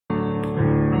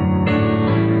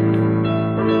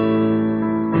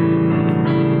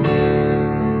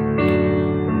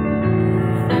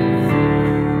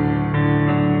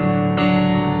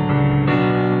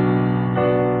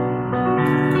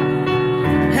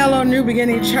Hello, New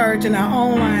Beginning Church and our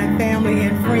online family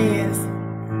and friends.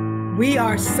 We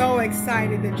are so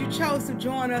excited that you chose to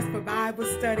join us for Bible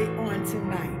study on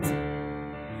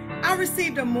tonight. I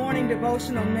received a morning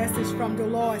devotional message from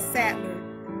Dolores Sadler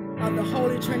of the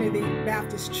Holy Trinity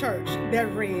Baptist Church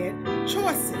that read,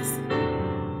 Choices.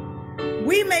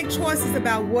 We make choices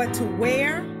about what to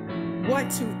wear, what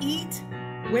to eat,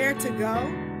 where to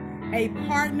go, a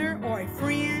partner or a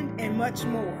friend, and much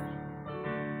more.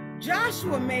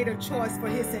 Joshua made a choice for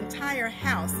his entire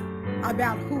house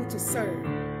about who to serve.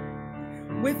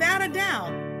 Without a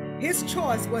doubt, his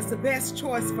choice was the best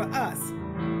choice for us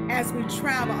as we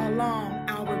travel along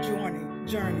our journey.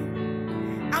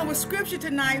 Our scripture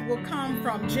tonight will come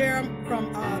from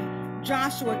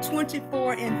Joshua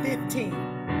 24 and 15.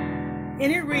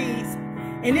 And it reads,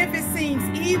 And if it seems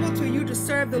evil to you to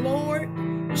serve the Lord,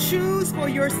 choose for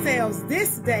yourselves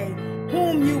this day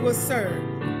whom you will serve,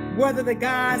 whether the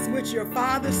gods which your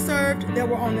fathers served that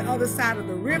were on the other side of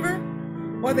the river,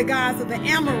 or the gods of the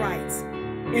Amorites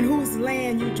in whose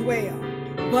land you dwell.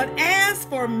 But as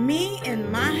for me and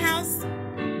my house,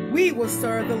 we will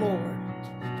serve the Lord.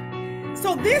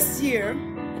 So this year,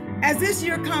 as this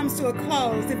year comes to a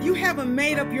close, if you haven't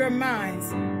made up your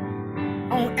minds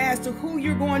as to who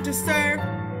you're going to serve,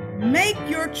 make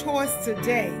your choice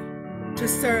today to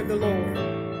serve the Lord,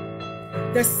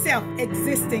 the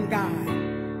self-existing God,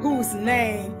 whose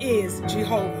name is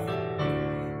Jehovah.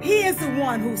 He is the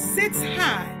one who sits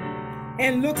high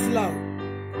and looks low,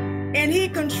 and he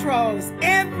controls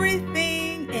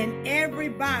everything and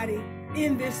everybody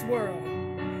in this world.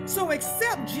 So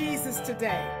accept Jesus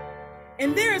today.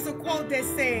 And there is a quote that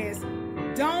says,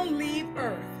 don't leave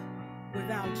earth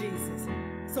without Jesus.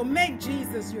 So make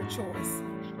Jesus your choice.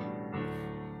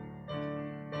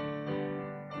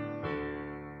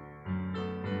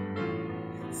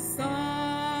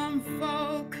 Some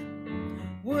folk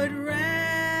would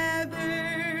rather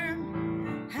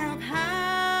have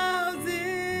houses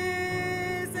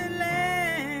and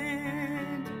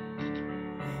land.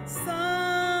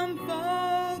 Some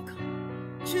folk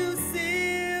choose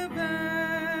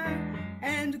silver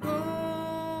and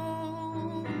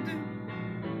gold.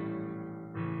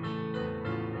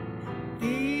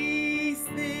 These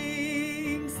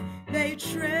things they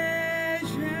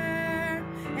treasure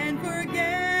and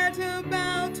forget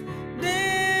about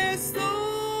their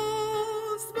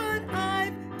souls, but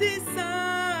I've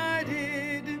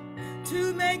decided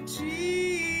to make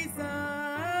Jesus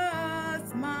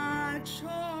my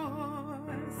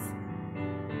choice.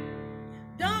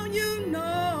 Don't you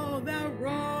know the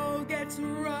road gets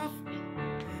rough,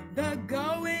 the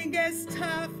going gets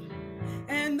tough,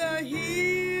 and the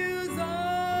hills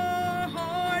are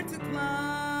hard to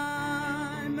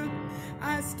climb?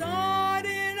 I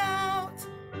started out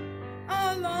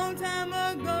a long time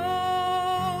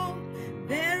ago.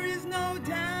 There is no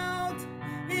doubt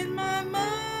in my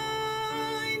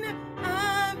mind.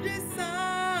 I've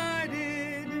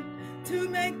decided to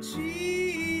make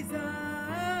Jesus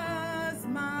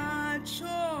my choice.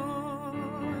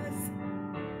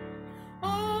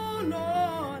 Oh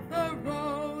Lord, the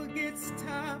road gets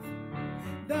tough,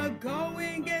 the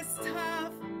going gets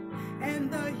tough, and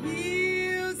the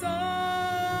hills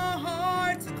are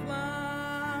hard to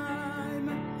climb.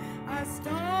 I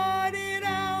started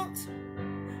out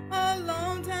a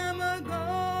long time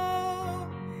ago,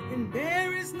 and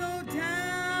there is no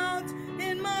doubt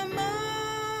in my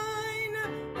mind.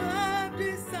 I've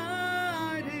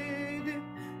decided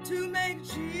to make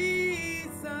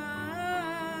Jesus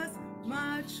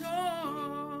my choice.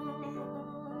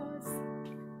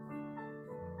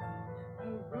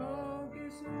 The road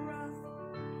gets rough,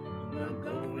 the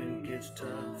going gets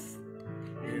tough,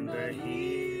 and the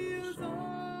hills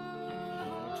are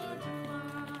hard to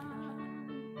climb.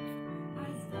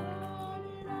 I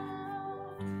started out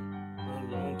a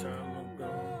long time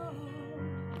ago.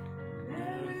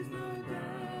 There is no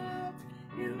doubt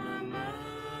in my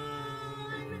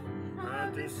mind. I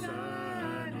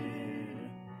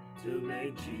decided to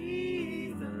make Jesus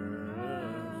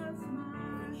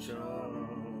my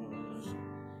choice.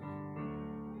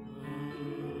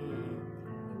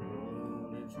 The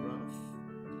road is rough,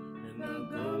 and the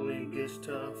going gets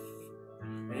tough,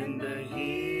 and the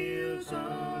hills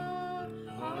are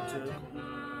hard to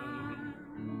climb.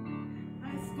 I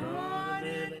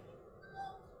started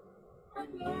a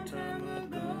long time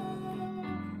ago.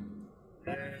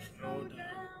 There's no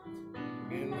doubt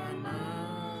in my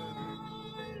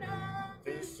mind. I've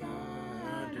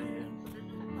decided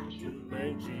to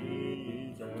make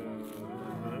Jesus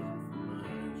my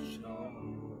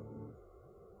choice.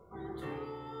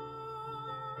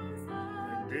 I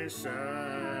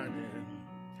decided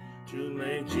To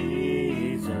make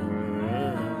Jesus.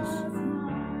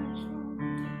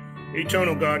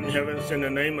 Eternal God in heavens, in the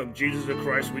name of Jesus the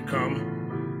Christ we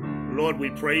come. Lord,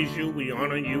 we praise you, we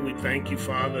honor you, we thank you,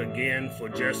 Father, again for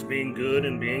just being good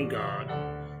and being God.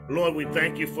 Lord, we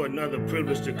thank you for another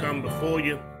privilege to come before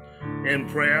you in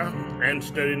prayer and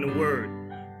studying the word.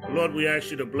 Lord, we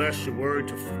ask you to bless your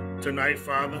word tonight,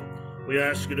 Father. We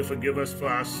ask you to forgive us for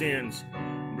our sins.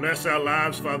 Bless our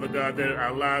lives, Father God, that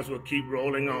our lives will keep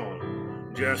rolling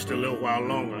on just a little while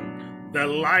longer. That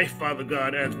life, Father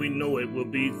God, as we know it, will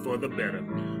be for the better.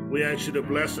 We ask you to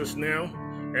bless us now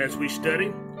as we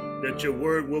study, that your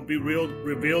word will be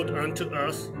revealed unto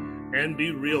us and be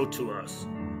real to us.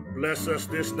 Bless us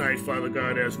this night, Father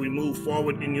God, as we move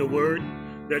forward in your word,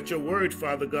 that your word,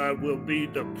 Father God, will be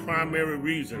the primary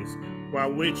reasons by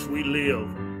which we live,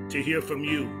 to hear from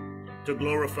you, to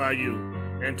glorify you,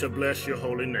 and to bless your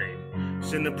holy name.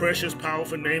 It's in the precious,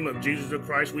 powerful name of Jesus the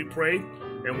Christ we pray,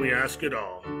 and we ask it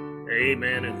all.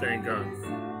 Amen and thank God.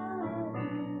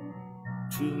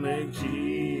 To make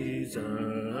Jesus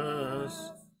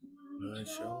my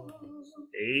show.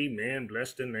 Amen.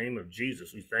 Bless the name of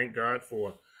Jesus. We thank God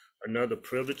for another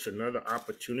privilege, another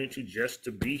opportunity just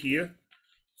to be here,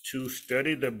 to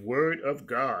study the word of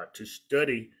God, to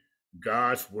study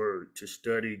God's word, to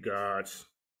study God's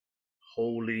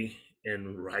holy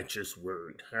and righteous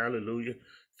word. Hallelujah.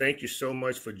 Thank you so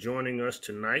much for joining us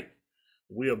tonight.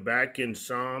 We are back in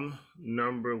Psalm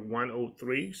number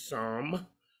 103. Psalm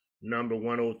number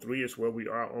 103 is where we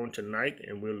are on tonight,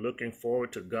 and we're looking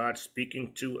forward to God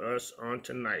speaking to us on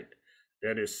tonight.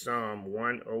 That is Psalm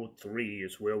 103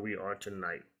 is where we are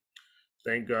tonight.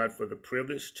 Thank God for the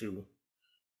privilege to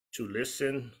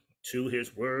listen to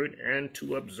his word and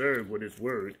to observe what his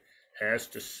word has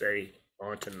to say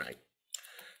on tonight.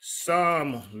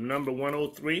 Psalm number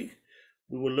 103.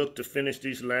 We will look to finish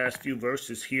these last few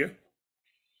verses here.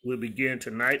 We'll begin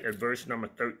tonight at verse number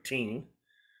 13.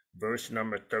 Verse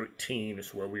number 13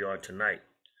 is where we are tonight.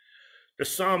 The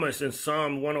psalmist in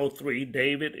Psalm 103,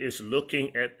 David is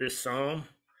looking at this psalm.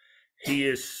 He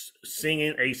is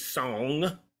singing a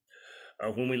song.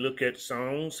 When we look at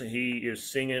songs, he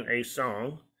is singing a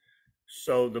song.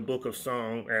 So the book of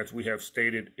Psalm, as we have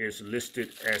stated, is listed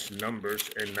as numbers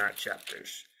and not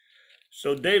chapters.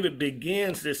 So David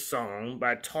begins this song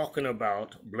by talking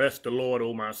about, bless the Lord,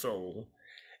 O my soul,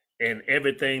 and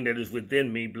everything that is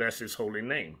within me, bless his holy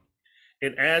name.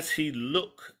 And as he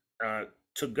look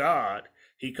to God,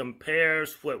 he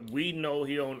compares what we know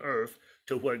here on earth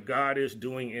to what God is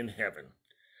doing in heaven.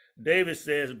 David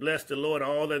says, bless the Lord,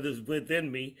 all that is within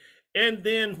me. And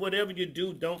then whatever you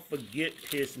do, don't forget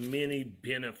his many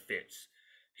benefits.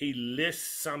 He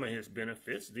lists some of his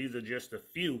benefits. These are just a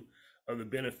few of the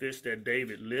benefits that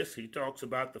David lists. He talks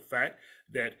about the fact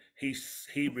that he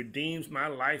redeems my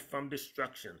life from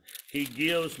destruction. He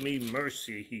gives me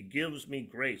mercy. He gives me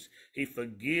grace. He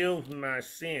forgives my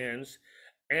sins,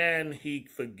 and he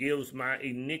forgives my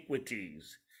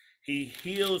iniquities. He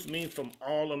heals me from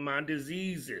all of my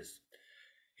diseases.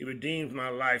 He redeems my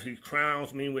life. He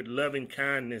crowns me with loving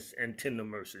kindness and tender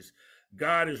mercies.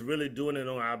 God is really doing it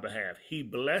on our behalf. He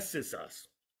blesses us.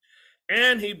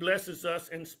 And he blesses us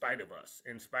in spite of us,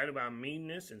 in spite of our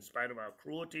meanness, in spite of our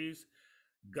cruelties.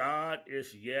 God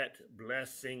is yet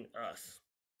blessing us.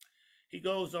 He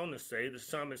goes on to say, the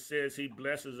psalmist says he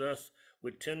blesses us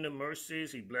with tender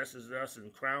mercies. He blesses us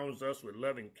and crowns us with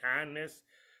loving kindness.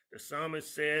 The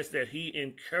psalmist says that he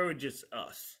encourages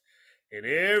us. And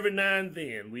every now and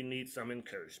then we need some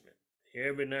encouragement.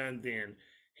 Every now and then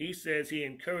he says he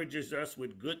encourages us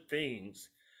with good things.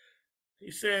 He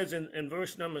says in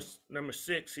verse number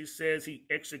 6, he says he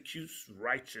executes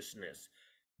righteousness.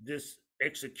 This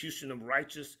execution of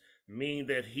righteousness means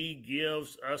that he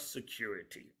gives us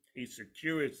security. He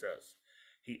secures us.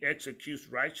 He executes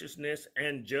righteousness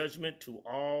and judgment to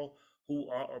all who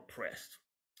are oppressed.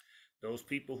 Those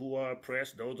people who are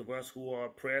oppressed, those of us who are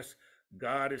oppressed,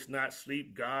 God is not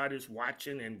asleep. God is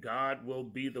watching, and God will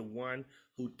be the one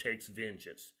who takes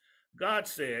vengeance. God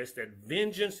says that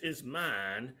vengeance is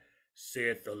mine,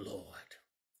 saith the Lord.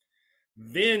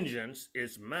 Vengeance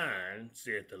is mine,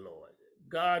 saith the Lord.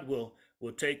 God will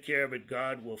take care of it.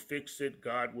 God will fix it.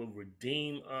 God will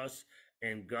redeem us,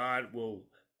 and God will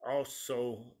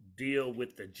also deal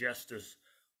with the justice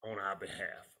on our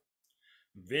behalf.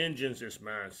 Vengeance is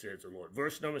mine, says the Lord.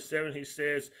 Verse number 7, he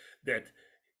says that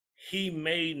he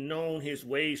made known his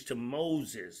ways to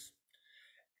Moses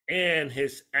and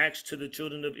his acts to the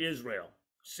children of Israel.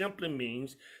 Simply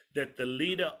means that the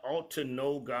leader ought to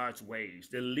know God's ways.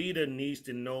 The leader needs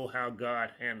to know how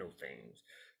God handles things.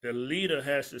 The leader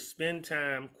has to spend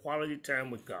time, quality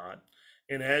time with God.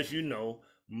 And as you know,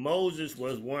 Moses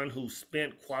was one who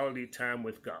spent quality time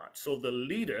with God. So the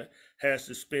leader has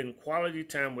to spend quality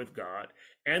time with God,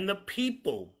 and the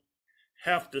people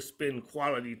have to spend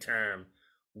quality time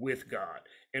with God.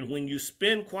 And when you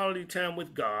spend quality time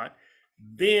with God,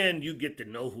 then you get to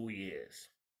know who he is.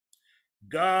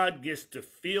 God gets to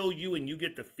feel you, and you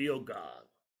get to feel God.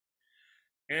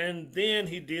 And then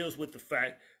he deals with the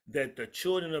fact that the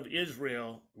children of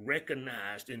Israel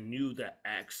recognized and knew the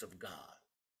acts of God.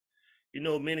 You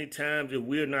know, many times if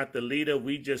we're not the leader,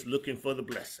 we just looking for the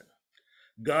blessing.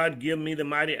 God, give me the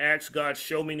mighty acts. God,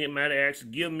 show me the mighty acts.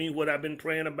 Give me what I've been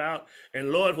praying about.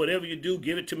 And Lord, whatever you do,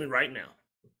 give it to me right now.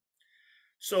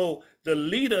 So the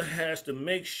leader has to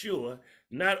make sure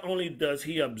not only does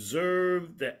he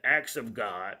observe the acts of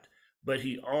God, but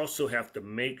he also has to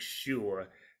make sure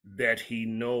that he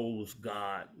knows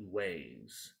God's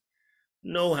ways,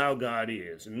 know how God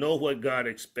is, know what God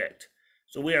expects.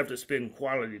 So we have to spend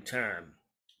quality time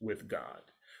with God.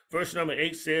 Verse number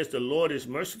 8 says, the Lord is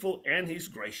merciful and he's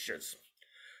gracious.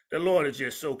 The Lord is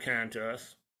just so kind to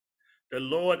us. The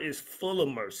Lord is full of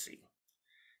mercy.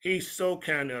 He's so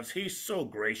kind to us. He's so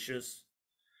gracious.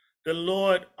 The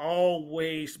Lord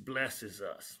always blesses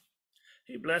us.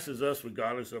 He blesses us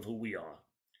regardless of who we are.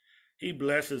 He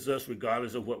blesses us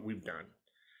regardless of what we've done.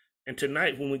 And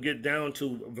tonight, when we get down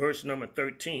to verse number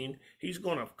 13, he's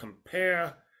going to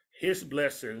compare his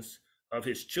blessings of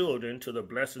his children to the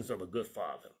blessings of a good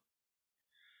father.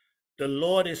 The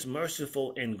Lord is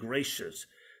merciful and gracious.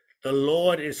 The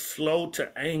Lord is slow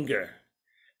to anger,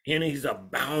 and he's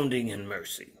abounding in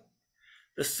mercy.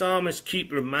 The psalmist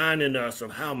keep reminding us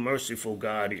of how merciful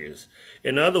God is.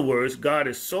 In other words, God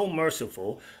is so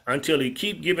merciful until he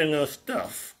keep giving us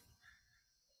stuff,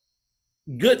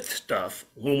 good stuff,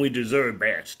 when we deserve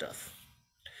bad stuff.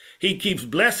 He keeps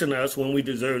blessing us when we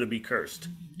deserve to be cursed.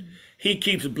 He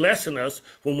keeps blessing us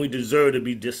when we deserve to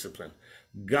be disciplined.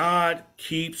 God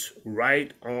keeps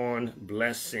right on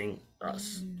blessing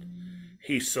us.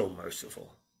 He's so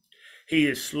merciful. He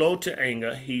is slow to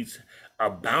anger. He's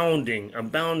abounding.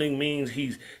 Abounding means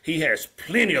he has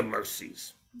plenty of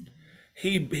mercies.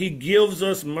 He gives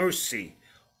us mercy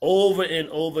over and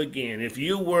over again. If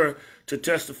you were to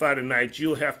testify tonight,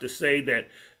 you'll have to say that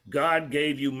God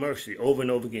gave you mercy over and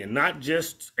over again. Not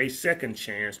just a second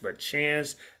chance, but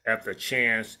chance after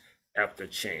chance after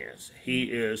chance. He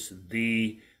is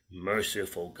the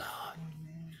merciful God.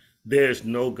 There's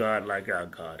no God like our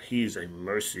God. He is the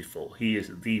merciful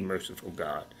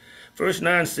God. Verse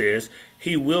 9 says,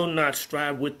 he will not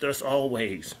strive with us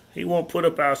always. He won't put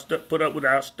up with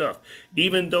our stuff.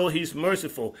 Even though he's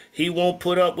merciful, he won't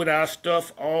put up with our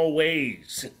stuff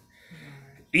always.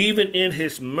 Even in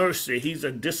his mercy, he's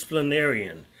a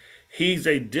disciplinarian. He's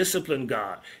a disciplined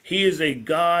God. He is a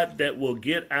God that will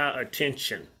get our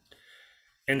attention.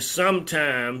 And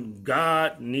sometimes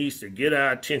God needs to get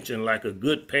our attention like a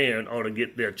good parent ought to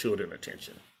get their children's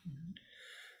attention.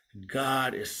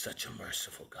 God is such a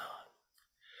merciful God.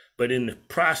 But in the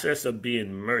process of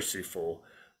being merciful,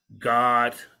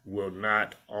 God will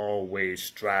not always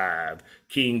strive.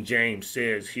 King James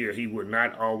says here, he will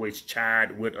not always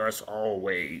chide with us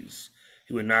always.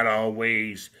 He will not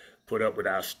always put up with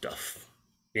our stuff.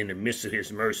 In the midst of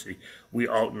his mercy, we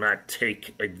ought not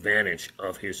take advantage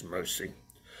of his mercy.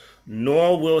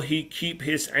 Nor will he keep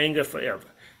his anger forever.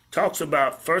 Talks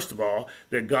about, first of all,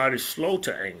 that God is slow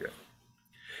to anger.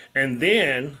 And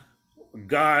then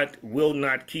God will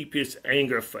not keep his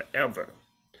anger forever.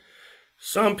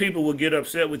 Some people will get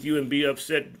upset with you and be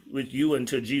upset with you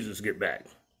until Jesus get back.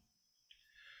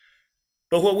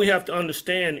 But what we have to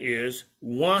understand is,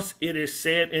 once it is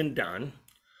said and done,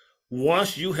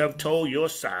 once you have told your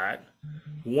side,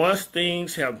 once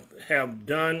things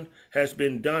has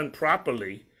been done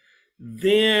properly,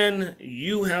 then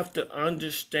you have to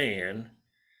understand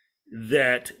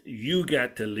that you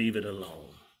got to leave it alone.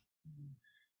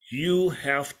 You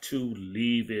have to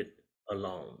leave it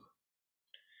alone.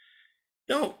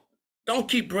 Don't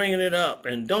keep bringing it up,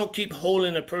 and don't keep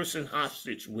holding a person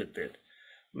hostage with it.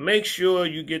 Make sure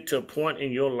you get to a point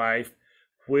in your life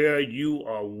where you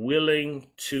are willing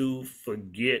to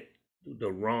forget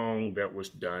the wrong that was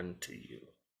done to you.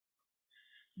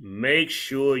 Make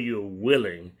sure you're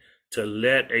willing to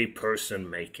let a person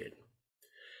make it.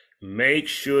 Make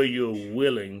sure you're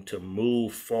willing to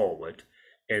move forward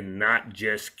and not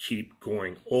just keep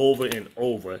going over and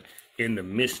over in the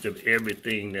midst of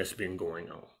everything that's been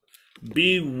going on.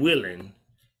 Be willing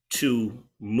to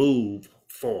move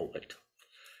forward.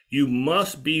 You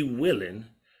must be willing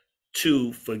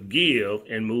to forgive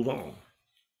and move on.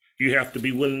 You have to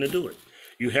be willing to do it.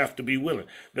 You have to be willing.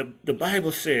 The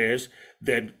Bible says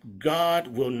that God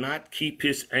will not keep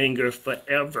his anger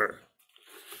forever.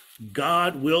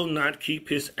 God will not keep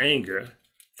his anger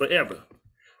forever.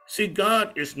 See,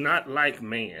 God is not like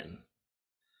man.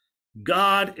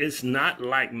 God is not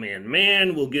like man.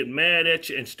 Man will get mad at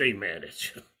you and stay mad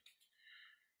at you.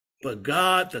 But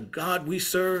God, the God we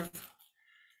serve,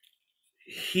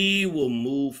 he will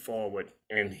move forward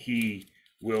and he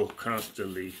will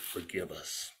constantly forgive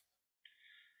us.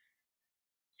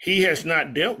 He has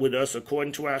not dealt with us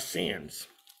according to our sins.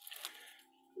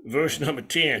 Verse number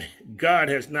 10, God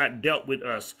has not dealt with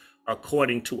us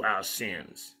according to our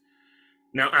sins.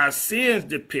 Now, our sins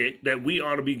depict that we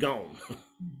ought to be gone.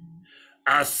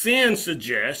 Our sins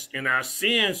suggest, and our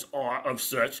sins are of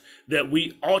such that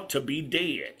we ought to be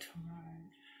dead.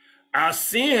 Our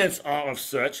sins are of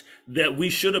such that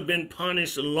we should have been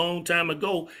punished a long time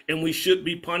ago, and we should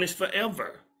be punished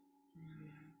forever.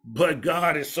 But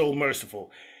God is so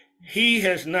merciful. He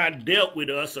has not dealt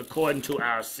with us according to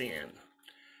our sin.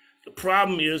 The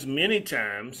problem is many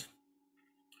times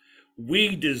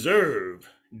we deserve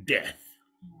death.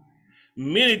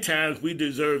 Many times we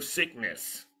deserve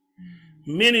sickness.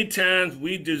 Many times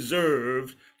we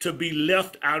deserve to be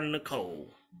left out in the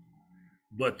cold.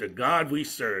 But the God we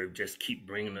serve just keep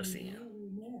bringing us in.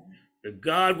 The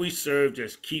God we serve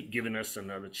just keep giving us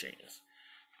another chance.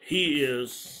 He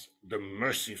is the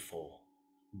merciful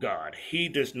God. He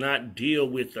does not deal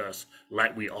with us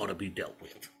like we ought to be dealt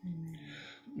with.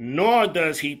 Nor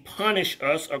does he punish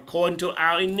us according to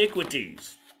our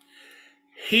iniquities.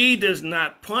 He does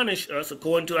not punish us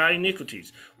according to our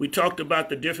iniquities. We talked about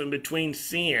the difference between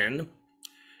sin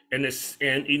and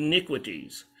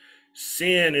iniquities.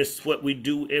 Sin is what we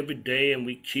do every day, and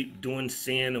we keep doing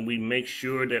sin, and we make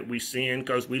sure that we sin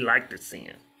because we like to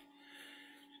sin.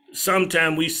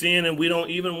 Sometimes we sin and we don't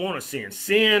even want to sin.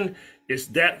 Sin is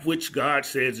that which God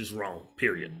says is wrong,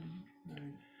 period.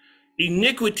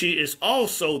 Iniquity is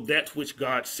also that which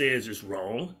God says is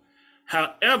wrong.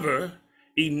 However,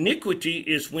 iniquity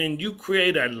is when you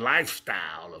create a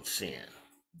lifestyle of sin.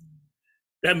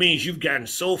 That means you've gotten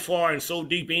so far and so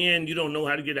deep in, you don't know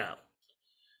how to get out.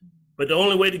 But the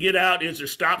only way to get out is to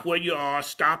stop where you are,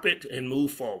 stop it, and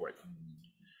move forward.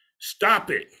 Stop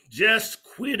it. Just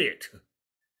quit it.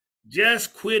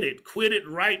 Just quit it. Quit it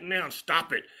right now.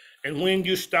 Stop it. And when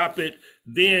you stop it,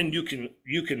 then you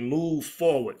can move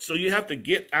forward. So you have to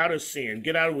get out of sin,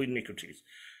 get out of iniquities.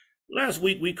 Last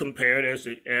week we compared as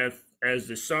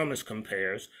the psalmist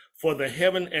compares, for the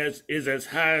heavens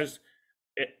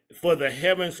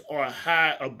are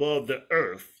high above the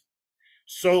earth,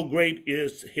 so great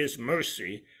is his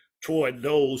mercy toward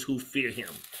those who fear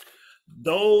him.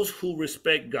 Those who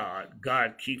respect God,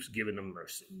 God keeps giving them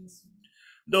mercy.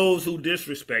 Those who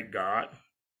disrespect God,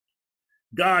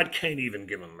 God can't even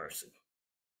give them mercy.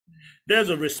 There's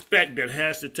a respect that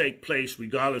has to take place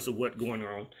regardless of what's going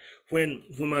on. When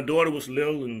my daughter was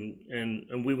little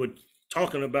and we were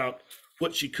talking about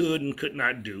what she could and could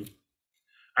not do,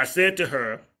 I said to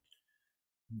her,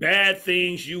 bad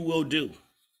things you will do,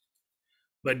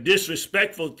 but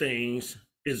disrespectful things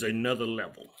is another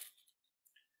level.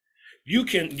 You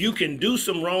can do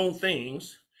some wrong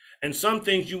things, and some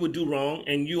things you would do wrong,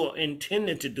 and you are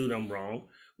intended to do them wrong.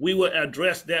 We will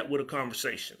address that with a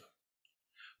conversation.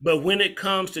 But when it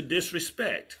comes to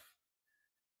disrespect,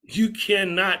 you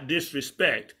cannot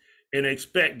disrespect and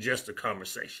expect just a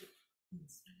conversation.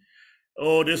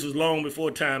 Oh, this was long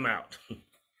before timeout.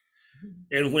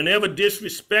 And whenever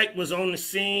disrespect was on the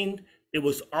scene, it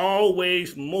was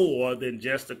always more than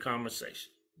just a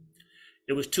conversation.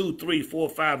 It was 2, 3, 4,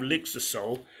 5 licks or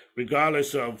so,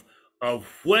 regardless of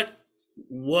what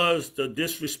was the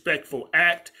disrespectful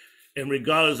act and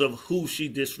regardless of who she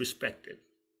disrespected.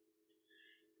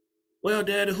 Well,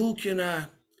 Daddy, who can I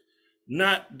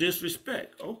not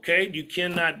disrespect? Okay, you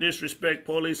cannot disrespect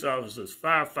police officers,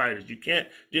 firefighters. You can't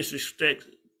disrespect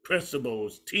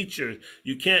principals, teachers.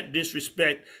 You can't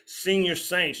disrespect senior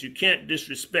saints. You can't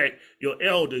disrespect your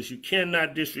elders. You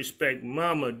cannot disrespect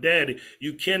mama, daddy.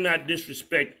 You cannot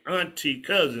disrespect auntie,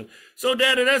 cousin. So,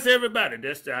 Daddy, that's everybody.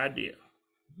 That's the idea.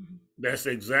 That's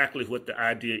exactly what the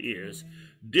idea is.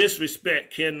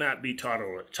 Disrespect cannot be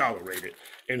tolerated.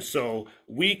 And so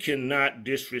we cannot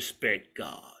disrespect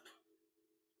God.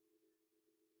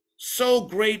 So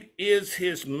great is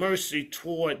his mercy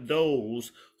toward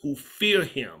those who fear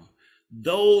him.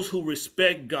 Those who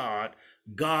respect God,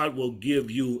 God will give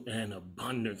you an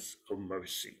abundance of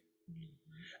mercy.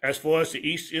 As far as the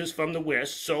east is from the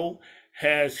west, so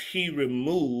has he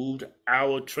removed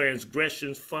our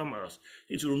transgressions from us.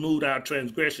 He's removed our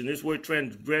transgression. This word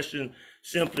transgression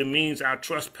simply means our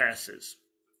trespasses.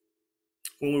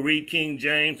 when we read King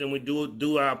James and we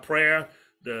do our prayer,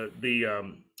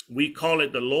 we call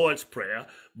it the Lord's Prayer,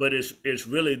 but it's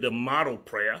really the model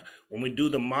prayer. When we do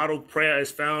the model prayer,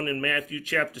 it's found in Matthew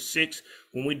chapter 6.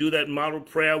 When we do that model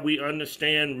prayer, we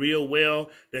understand real well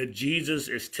that Jesus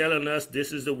is telling us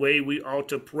this is the way we ought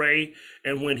to pray.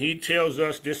 And when he tells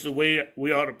us this is the way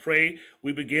we ought to pray,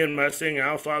 we begin by saying,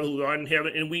 Our Father who art in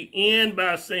heaven, and we end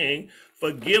by saying,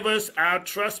 forgive us our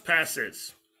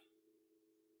trespasses.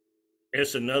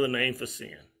 It's another name for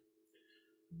sin.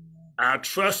 Our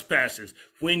trespasses.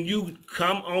 When you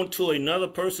come onto another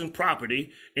person's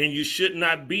property and you should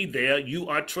not be there, you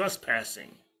are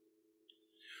trespassing.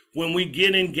 When we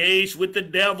get engaged with the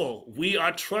devil, we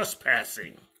are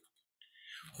trespassing.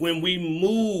 When we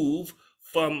move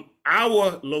from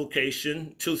our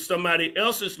location to somebody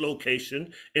else's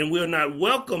location and we're not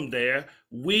welcome there,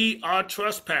 we are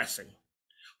trespassing.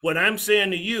 What I'm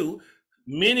saying to you,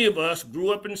 many of us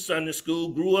grew up in Sunday school,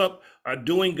 grew up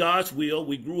doing God's will.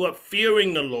 We grew up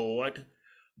fearing the Lord,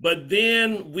 but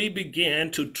then we began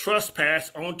to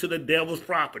trespass onto the devil's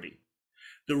property.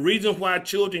 The reason why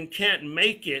children can't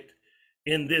make it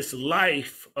in this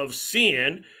life of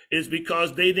sin is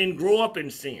because they didn't grow up in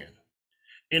sin.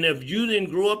 And if you didn't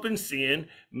grow up in sin,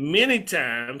 many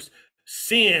times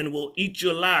sin will eat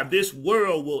you alive. This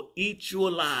world will eat you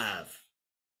alive.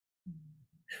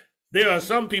 There are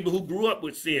some people who grew up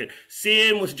with sin.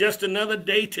 Sin was just another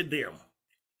day to them.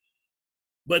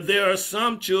 But there are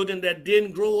some children that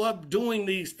didn't grow up doing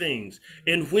these things.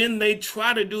 And when they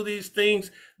try to do these things,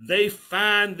 they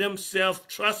find themselves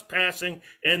trespassing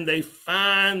and they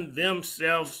find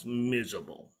themselves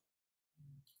miserable.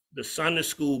 The Sunday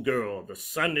school girl, the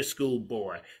Sunday school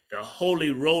boy, the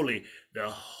holy roly, the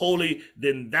holy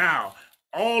then thou,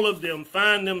 all of them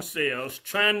find themselves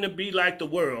trying to be like the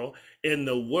world, and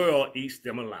the world eats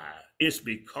them alive. It's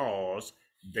because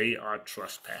they are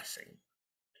trespassing.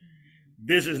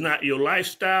 This is not your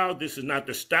lifestyle. This is not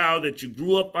the style that you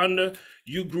grew up under.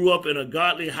 You grew up in a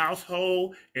godly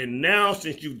household, and now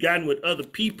since you've gotten with other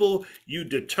people, you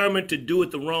determined to do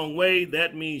it the wrong way.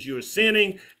 That means you're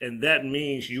sinning, and that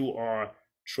means you are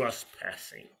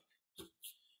trespassing.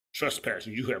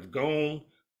 Trespassing. You have gone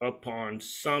upon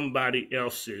somebody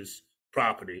else's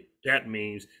property. That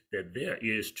means that there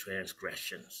is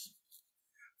transgressions.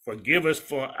 Forgive us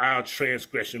for our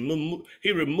transgression.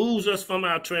 He removes us from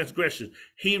our transgressions.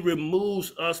 He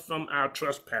removes us from our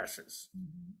trespasses.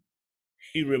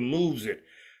 He removes it.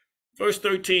 Verse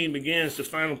 13 begins the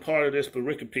final part of this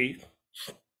pericope.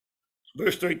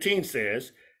 Verse 13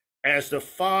 says, as the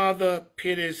Father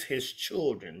pities his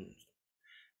children,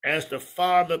 as the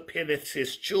Father pities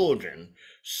his children,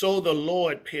 so the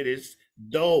Lord pities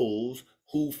those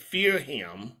who fear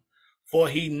him, for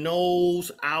he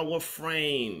knows our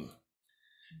frame.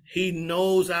 He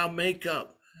knows our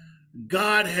makeup.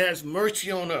 God has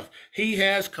mercy on us. He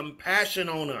has compassion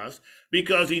on us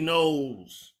because he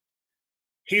knows.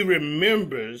 He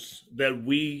remembers that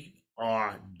we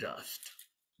are dust.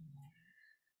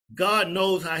 God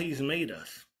knows how he's made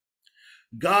us.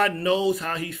 God knows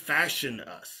how he fashioned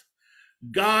us.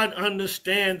 God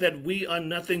understands that we are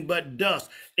nothing but dust,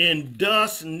 and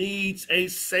dust needs a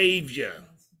savior.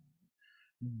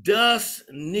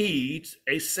 Dust needs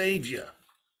a savior.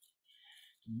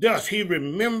 Dust, he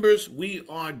remembers we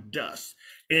are dust,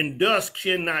 and dust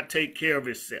cannot take care of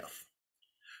itself.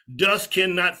 Dust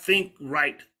cannot think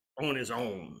right on its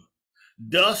own.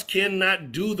 Dust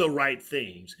cannot do the right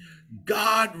things.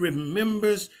 God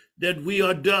remembers that we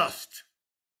are dust.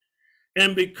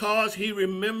 And because he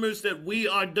remembers that we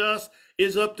are dust,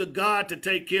 it's up to God to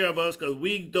take care of us because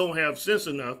we don't have sense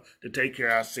enough to take care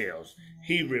of ourselves.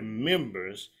 He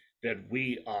remembers that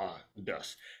we are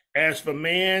dust. As for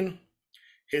man,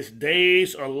 his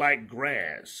days are like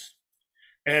grass.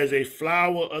 As a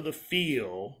flower of the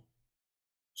field,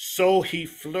 so he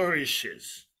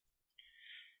flourishes.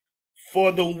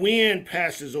 For the wind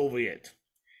passes over it,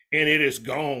 and it is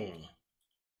gone.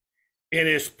 In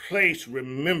its place,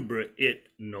 remember it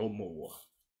no more.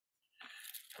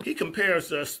 He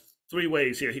compares us three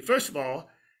ways here. First of all,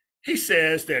 he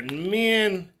says that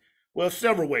men, well,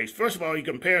 several ways. First of all, he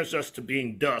compares us to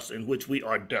being dust, in which we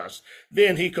are dust.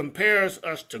 Then he compares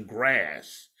us to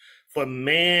grass. As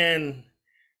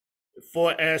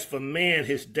for man,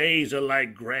 his days are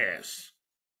like grass.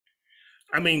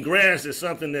 I mean, grass is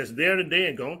something that's there today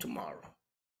and gone tomorrow.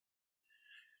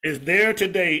 It's there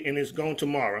today and it's gone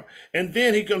tomorrow. And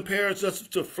then he compares us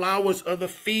to flowers of the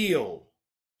field.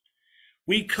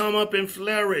 We come up and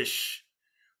flourish.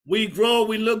 We grow,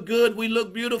 we look good, we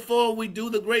look beautiful, we do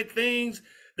the great things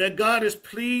that God is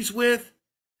pleased with.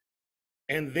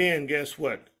 And then guess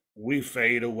what? We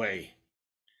fade away.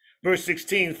 Verse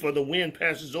 16, for the wind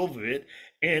passes over it,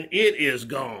 and it is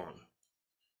gone.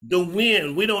 The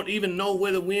wind, we don't even know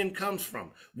where the wind comes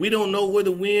from. We don't know where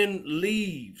the wind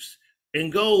leaves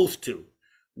and goes to.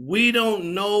 We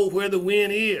don't know where the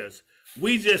wind is.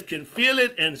 We just can feel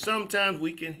it, and sometimes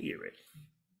we can hear it.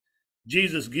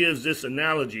 Jesus gives this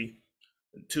analogy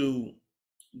to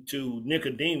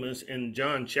Nicodemus in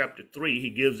John chapter 3. He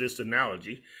gives this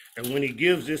analogy. And when he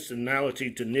gives this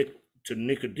analogy to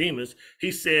Nicodemus,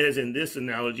 he says in this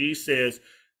analogy, he says,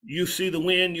 you see the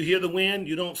wind, you hear the wind,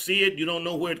 you don't see it, you don't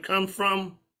know where it comes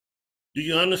from. Do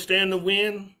you understand the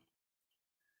wind?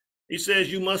 He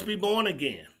says you must be born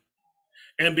again.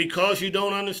 And because you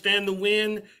don't understand the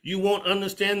wind, you won't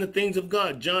understand the things of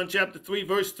God. John chapter 3,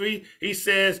 verse 3, he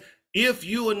says, if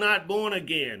you are not born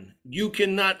again, you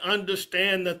cannot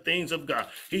understand the things of God.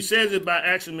 He says it by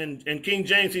accident. In King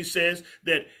James, he says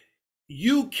that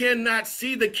you cannot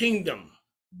see the kingdom.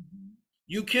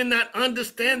 You cannot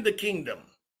understand the kingdom.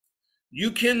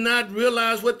 You cannot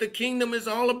realize what the kingdom is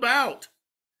all about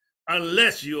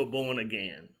unless you're born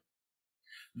again.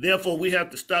 Therefore, we have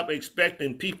to stop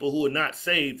expecting people who are not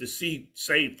saved to see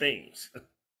saved things,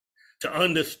 to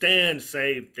understand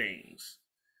saved things,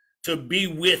 to be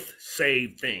with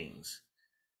saved things,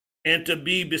 and to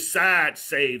be beside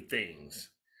saved things.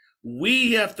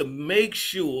 We have to make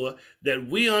sure that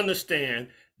we understand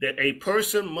that a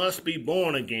person must be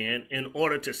born again in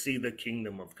order to see the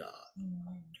kingdom of God,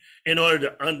 in order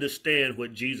to understand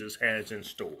what Jesus has in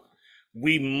store.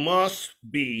 We must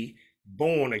be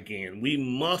born again. We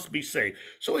must be saved.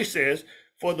 So he says,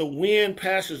 for the wind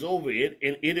passes over it,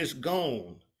 and it is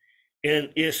gone, and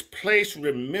its place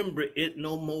remember it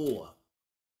no more.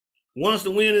 Once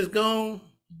the wind is gone,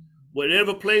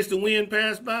 whatever place the wind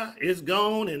passed by, it's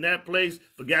gone, and that place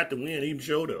forgot the wind even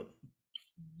showed up.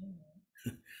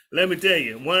 Let me tell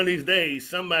you, one of these days,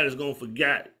 somebody's going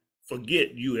to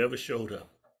forget you ever showed up.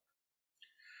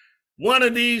 One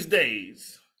of these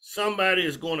days, somebody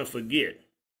is going to forget.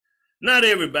 Not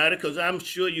everybody, because I'm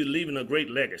sure you're leaving a great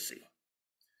legacy.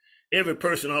 Every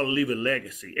person ought to leave a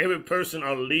legacy. Every person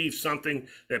ought to leave something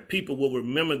that people will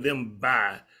remember them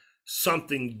by,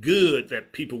 something good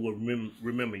that people will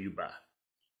remember you by.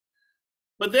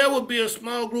 But there will be a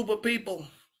small group of people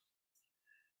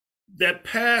that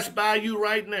pass by you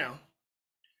right now,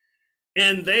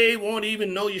 and they won't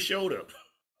even know you showed up.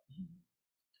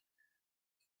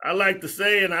 I like to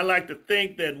say, and I like to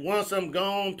think that once I'm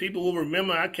gone, people will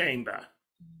remember I came by.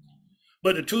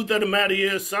 But the truth of the matter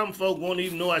is, some folk won't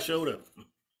even know I showed up.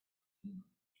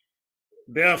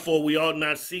 Therefore, we ought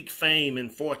not seek fame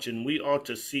and fortune. We ought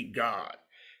to seek God.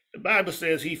 The Bible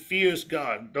says he fears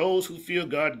God. Those who fear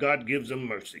God, God gives them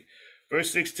mercy. Verse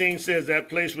 16 says that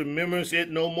place remembers it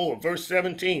no more. Verse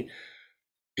 17,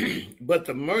 but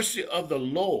the mercy of the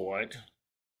Lord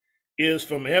is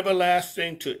from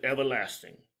everlasting to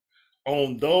everlasting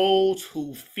on those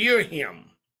who fear him,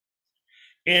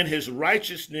 and his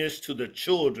righteousness to the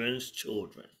children's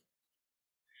children.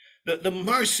 The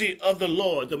mercy of the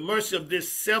Lord, the mercy of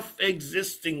this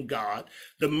self-existing God,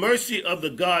 the mercy of the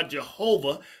God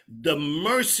Jehovah, the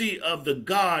mercy of the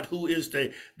God who is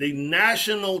the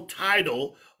national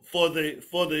title for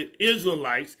the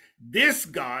Israelites, this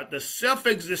God, the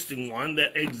self-existing one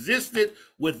that existed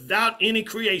without any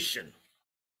creation.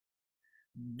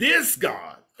 This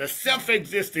God, the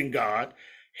self-existing God,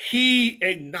 he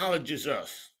acknowledges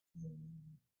us.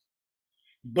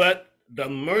 But the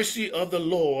mercy of the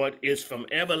Lord is from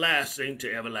everlasting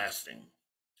to everlasting.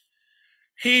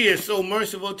 He is so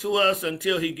merciful to us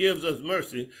until he gives us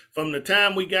mercy from the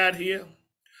time we got here.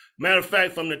 Matter of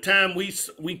fact, from the time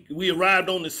we arrived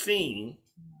on the scene,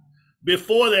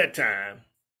 before that time,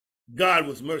 God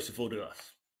was merciful to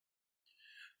us.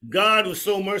 God was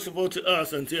so merciful to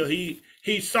us until he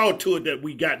saw to it that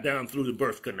we got down through the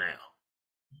birth canal.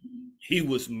 He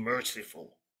was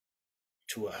merciful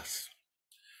to us.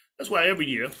 That's why every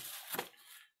year,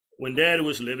 when Daddy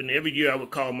was living, every year I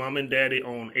would call Mom and Daddy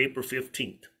on April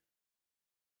 15th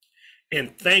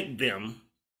and thank them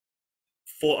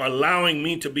for allowing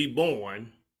me to be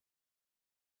born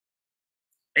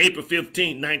April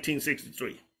 15th,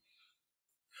 1963.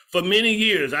 For many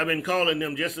years, I've been calling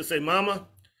them just to say, Mama,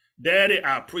 Daddy,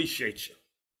 I appreciate you.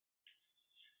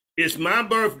 It's my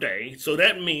birthday, so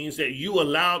that means that you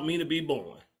allowed me to be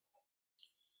born.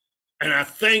 And I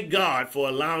thank God for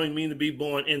allowing me to be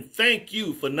born, and thank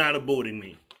you for not aborting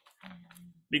me,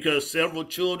 because several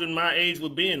children my age were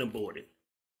being aborted.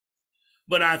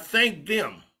 But I thank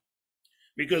them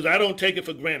because I don't take it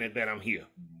for granted that I'm here.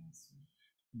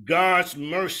 God's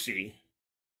mercy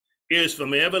is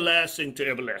from everlasting to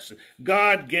everlasting.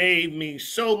 God gave me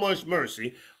so much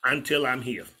mercy until I'm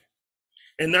here.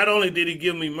 And not only did he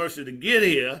give me mercy to get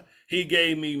here, he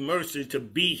gave me mercy to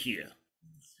be here.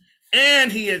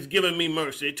 And he has given me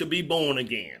mercy to be born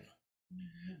again.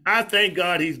 I thank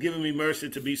God he's given me mercy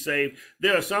to be saved.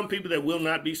 There are some people that will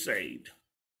not be saved.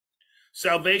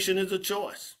 Salvation is a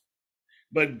choice.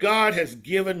 But God has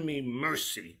given me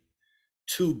mercy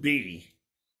to be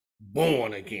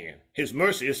born again. His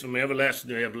mercy is from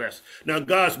everlasting to everlasting. Now,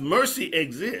 God's mercy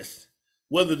exists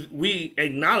whether we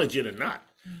acknowledge it or not.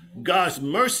 God's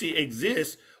mercy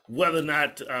exists whether or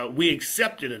not we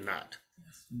accept it or not.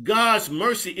 God's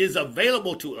mercy is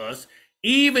available to us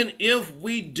even if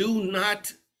we do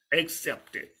not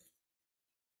accept it.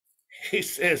 He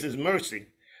says his mercy.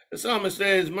 The psalmist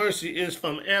says his mercy is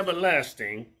from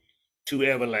everlasting to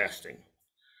everlasting.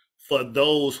 For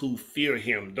those who fear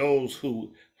him, those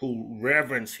who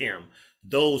reverence him,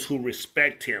 those who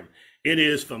respect him, it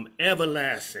is from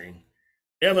everlasting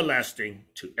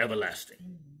to everlasting.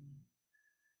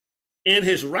 In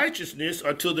his righteousness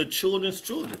are to the children's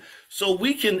children. So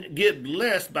we can get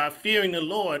blessed by fearing the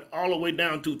Lord all the way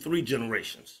down to 3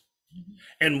 generations.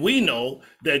 And we know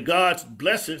that God's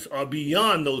blessings are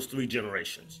beyond those 3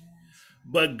 generations.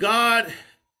 But God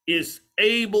is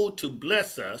able to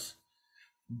bless us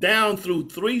down through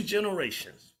 3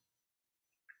 generations.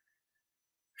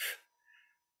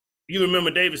 You remember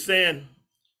David saying,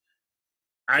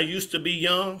 I used to be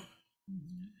young,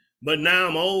 but now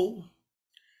I'm old.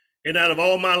 And out of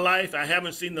all my life, I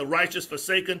haven't seen the righteous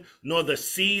forsaken, nor the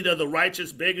seed of the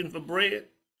righteous begging for bread.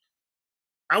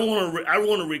 I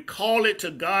want to recall it to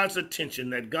God's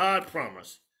attention that God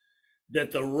promised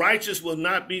that the righteous will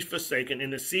not be forsaken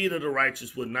and the seed of the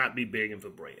righteous will not be begging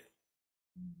for bread.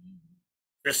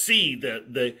 The seed,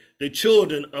 the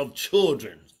children of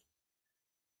children.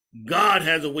 God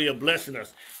has a way of blessing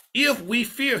us if we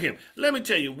fear him. Let me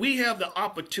tell you, we have the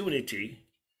opportunity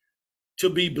to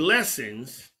be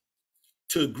blessings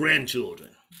to grandchildren.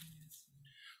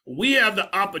 We have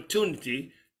the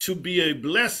opportunity to be a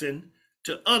blessing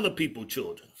to other people's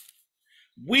children.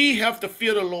 We have to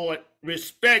fear the Lord,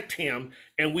 respect him,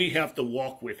 and we have to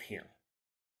walk with him.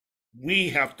 We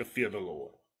have to fear the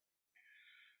Lord.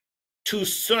 To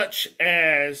such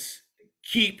as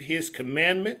keep his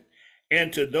commandment,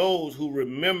 and to those who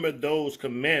remember those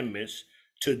commandments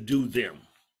to do them.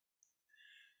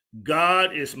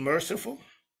 God is merciful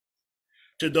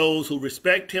to those who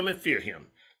respect him and fear him.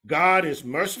 God is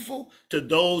merciful to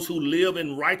those who live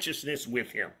in righteousness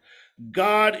with him.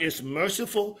 God is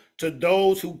merciful to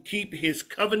those who keep his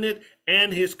covenant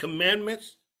and his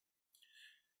commandments.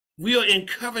 We are in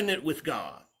covenant with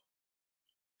God.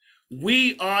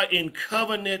 We are in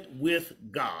covenant with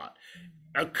God.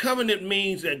 A covenant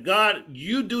means that God,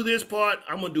 you do this part,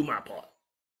 I'm going to do my part.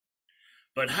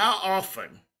 But how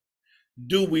often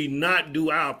do we not do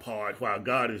our part while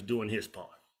God is doing his part?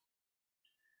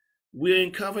 We're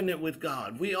in covenant with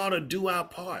God. We ought to do our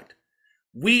part.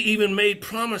 We even made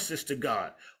promises to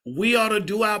God. We ought to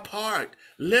do our part.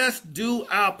 Let's do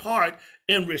our part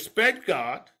and respect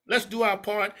God. Let's do our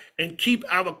part and keep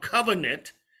our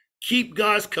covenant, keep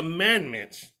God's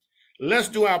commandments. Let's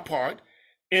do our part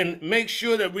and make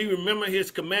sure that we remember his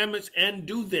commandments and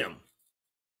do them.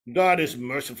 God is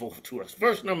merciful to us.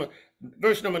 Verse number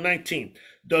 19.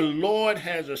 The Lord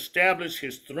has established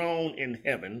his throne in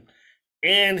heaven,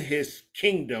 and his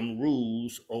kingdom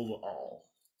rules over all.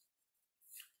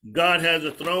 God has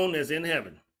a throne that's in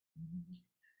heaven.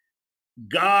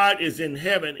 God is in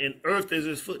heaven, and earth is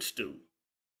his footstool.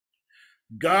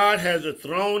 God has a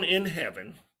throne in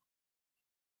heaven.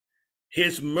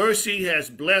 His mercy has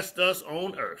blessed us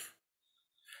on earth.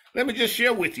 Let me just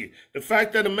share with you. The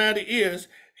fact of the matter is,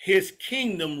 his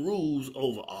kingdom rules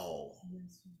over all.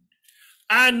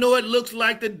 I know it looks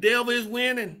like the devil is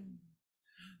winning.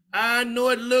 I know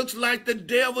it looks like the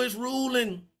devil is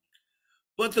ruling.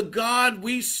 But the God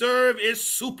we serve is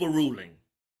super ruling.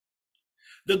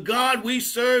 The God we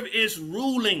serve is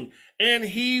ruling, and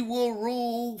he will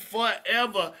rule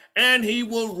forever, and he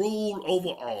will rule over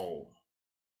all.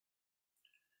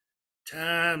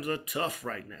 Times are tough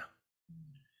right now.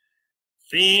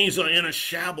 Things are in a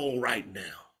shamble right now.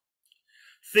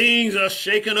 Things are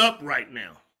shaken up right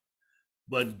now.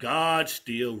 But God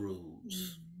still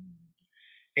rules.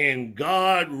 And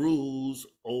God rules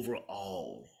over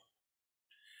all.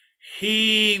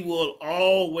 He will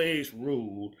always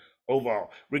rule over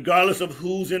all. Regardless of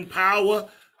who's in power,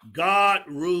 God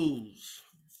rules.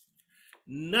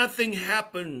 Nothing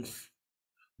happens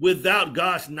without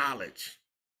God's knowledge.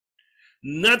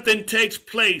 Nothing takes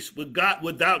place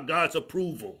without God's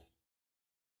approval.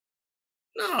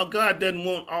 No, God doesn't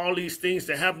want all these things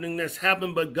to happen that's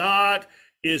happened, but God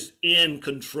is in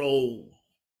control.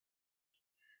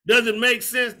 Does it make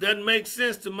sense? Doesn't make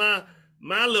sense to my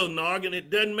little noggin. It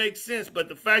doesn't make sense. But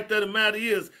the fact of the matter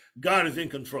is, God is in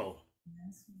control.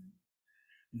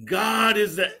 God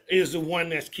is the one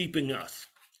that's keeping us.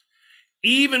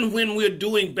 Even when we're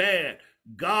doing bad,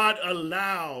 God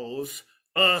allows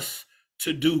us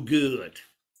to do good.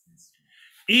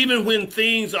 Even when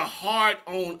things are hard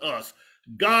on us,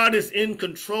 God is in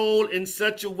control in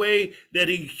such a way that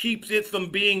he keeps it from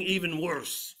being even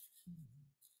worse.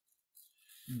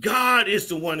 God is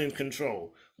the one in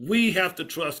control. We have to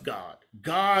trust God.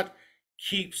 God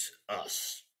keeps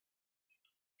us.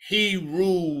 He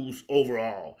rules over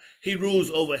all. He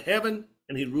rules over heaven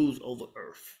and he rules over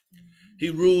earth. He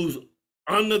rules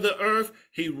under the earth.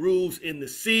 He rules in the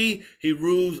sea. He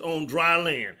rules on dry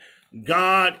land.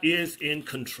 God is in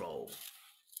control.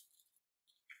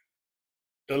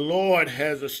 The Lord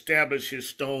has established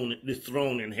his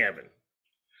throne in heaven.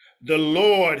 The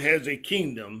Lord has a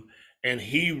kingdom and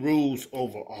he rules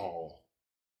over all.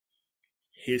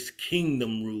 His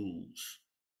kingdom rules.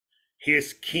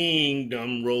 His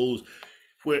kingdom rules.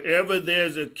 Wherever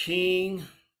there's a king,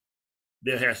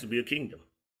 there has to be a kingdom.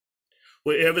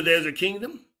 Wherever there's a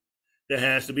kingdom, there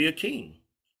has to be a king.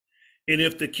 And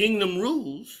if the kingdom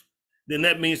rules, then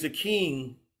that means the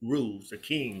king rules. The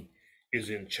king is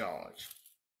in charge.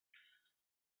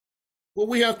 What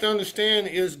we have to understand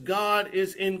is God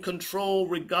is in control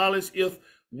regardless if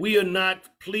we are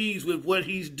not pleased with what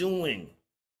he's doing.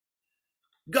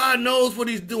 God knows what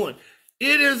he's doing.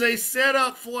 It is a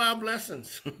setup for our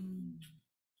blessings.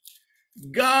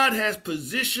 God has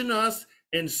positioned us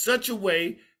in such a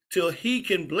way till he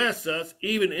can bless us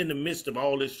even in the midst of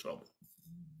all this trouble.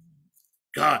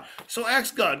 God. So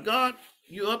ask God, God,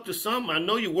 you up to something? I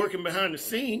know you're working behind the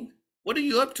scene. What are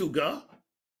you up to, God?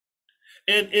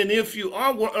 And if you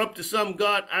are up to something,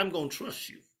 God, I'm going to trust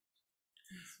you.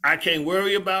 I can't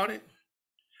worry about it.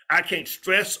 I can't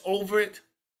stress over it.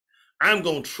 I'm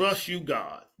going to trust you,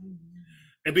 God.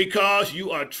 And because you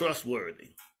are trustworthy,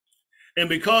 and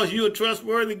because you are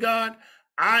trustworthy, God,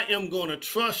 I am going to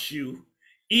trust you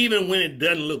even when it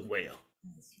doesn't look well.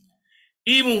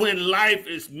 Even when life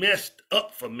is messed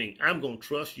up for me, I'm going to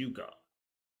trust you, God.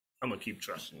 I'm going to keep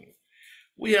trusting you.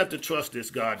 We have to trust this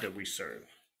God that we serve.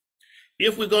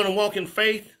 If we're going to walk in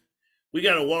faith, we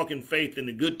got to walk in faith in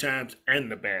the good times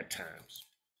and the bad times.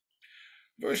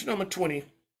 Verse number 20.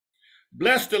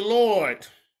 Bless the Lord,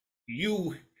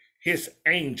 you his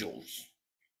angels,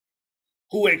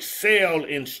 who excel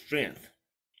in strength,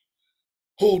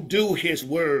 who do his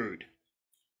word,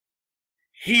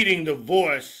 heeding the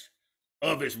voice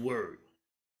of his word.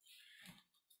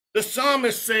 The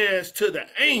psalmist says to the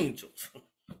angels,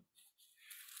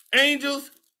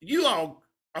 angels, you all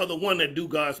are the one that do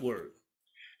God's word.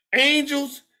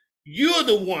 Angels, you're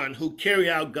the one who carry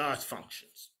out God's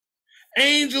functions.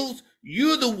 Angels,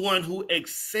 you're the one who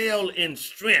excel in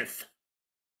strength.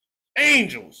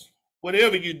 Angels,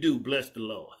 whatever you do, bless the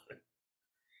Lord.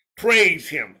 Praise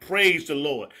him. Praise the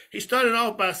Lord. He started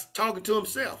off by talking to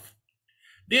himself.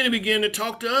 Then he began to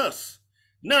talk to us.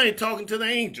 Now he's talking to the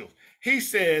angels. He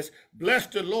says, bless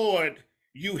the Lord,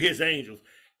 you his angels.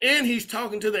 And he's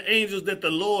talking to the angels that the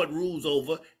Lord rules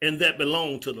over and that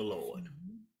belong to the Lord.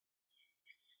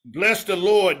 Bless the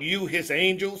Lord, you his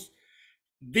angels.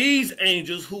 These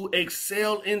angels who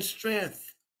excel in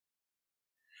strength.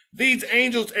 These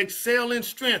angels excel in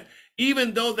strength.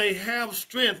 Even though they have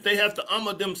strength, they have to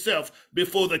humble themselves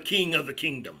before the king of the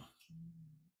kingdom.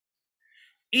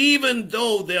 Even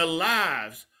though their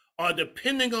lives are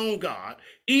depending on God,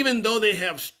 even though they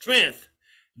have strength,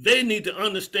 they need to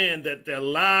understand that their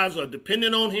lives are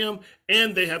dependent on him,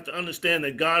 and they have to understand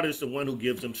that God is the one who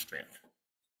gives them strength.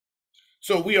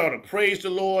 So we ought to praise the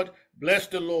Lord, bless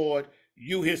the Lord,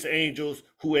 you his angels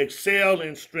who excel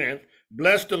in strength,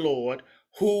 bless the Lord,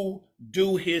 who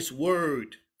do his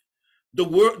word. The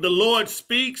Lord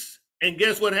speaks, and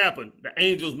guess what happened? The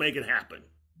angels make it happen.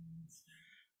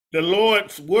 The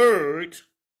Lord's word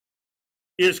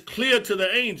is clear to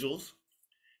the angels,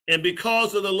 and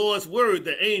because of the Lord's word,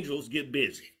 the angels get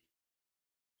busy.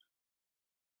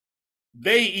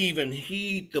 They even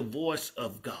heed the voice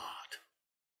of God.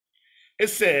 It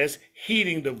says,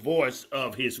 heeding the voice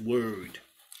of his word.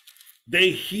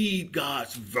 They heed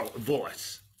God's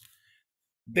voice.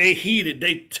 They heed it.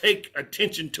 They take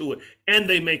attention to it, and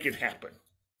they make it happen.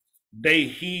 They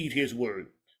heed his word.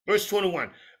 Verse 21,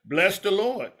 bless the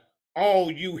Lord,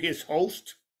 all you his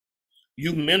host,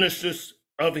 you ministers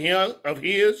of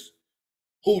his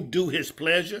who do his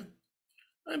pleasure.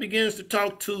 And begins to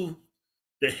talk to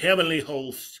the heavenly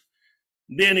host.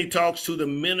 Then he talks to the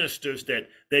ministers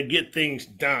that get things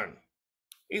done.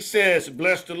 He says,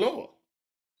 bless the Lord.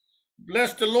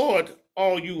 Bless the Lord,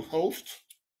 all you hosts.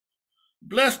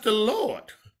 Bless the Lord.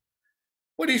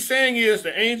 What he's saying is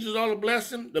the angels ought to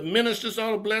bless him, the ministers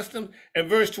ought to bless him. And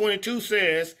verse 22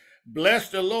 says, bless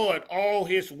the Lord, all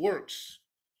his works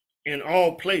in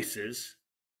all places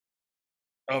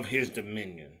of his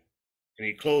dominion. And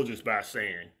he closes by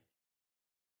saying,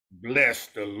 bless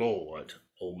the Lord,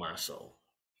 O my soul.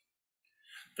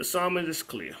 The psalmist is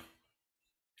clear.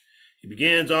 He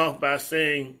begins off by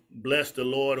saying, bless the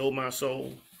Lord, O my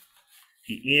soul.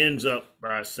 He ends up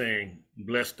by saying,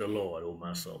 bless the Lord, O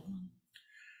my soul.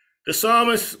 The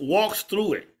psalmist walks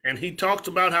through it, and he talks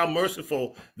about how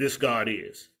merciful this God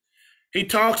is. He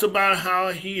talks about how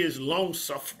he is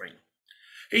long-suffering.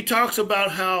 He talks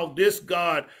about how this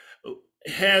God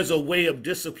has a way of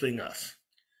disciplining us.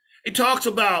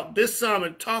 This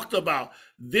psalmist talked about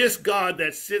this God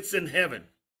that sits in heaven,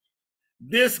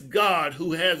 this God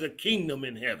who has a kingdom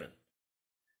in heaven,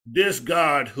 this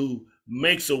God who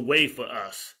makes a way for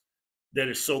us that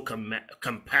is so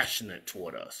compassionate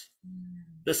toward us.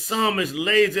 The psalmist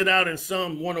lays it out in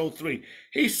Psalm 103.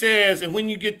 He says, and when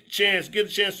you get a chance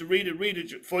to read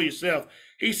it for yourself.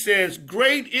 He says,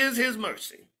 great is his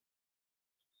mercy.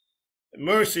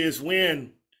 Mercy is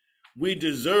when we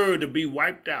deserve to be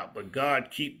wiped out, but God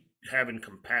keep having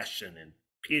compassion and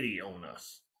pity on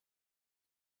us.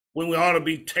 When we ought to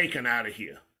be taken out of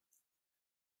here.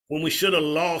 When we should have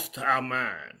lost our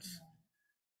minds,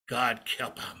 God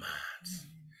kept our minds.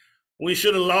 When we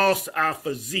should have lost our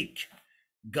physique,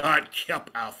 God kept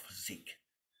our physique.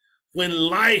 When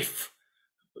life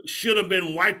should have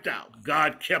been wiped out,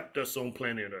 God kept us on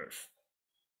planet Earth.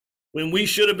 When we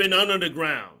should have been under the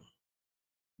ground,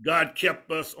 God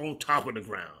kept us on top of the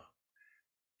ground.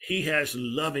 He has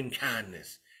loving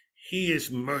kindness. He is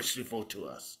merciful to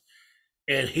us.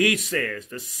 And he says,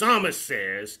 the psalmist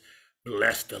says,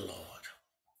 bless the Lord.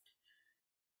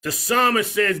 The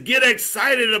psalmist says, get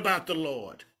excited about the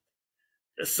Lord.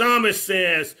 The psalmist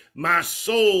says, my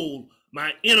soul,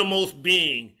 my innermost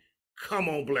being, come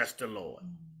on, bless the Lord.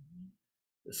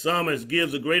 The psalmist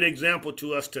gives a great example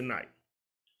to us tonight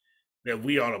that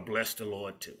we ought to bless the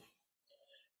Lord too.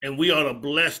 And we ought to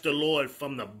bless the Lord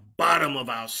from the bottom of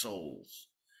our souls.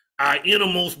 Our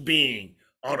innermost being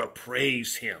ought to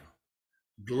praise him,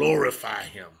 glorify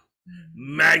him,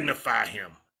 magnify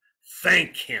him,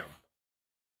 thank him.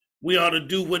 We ought to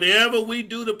do whatever we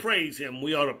do to praise him.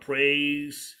 We ought to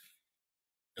praise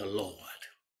the Lord.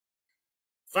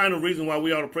 Final reason why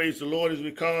we ought to praise the Lord is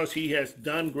because he has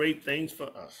done great things for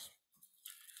us.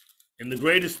 And the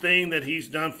greatest thing that he's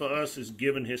done for us is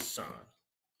given his son.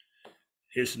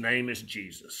 His name is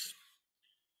Jesus.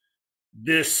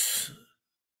 This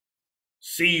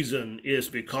season is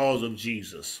because of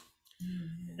Jesus.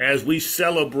 As we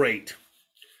celebrate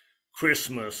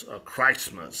Christmas or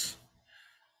Christmas,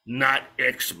 not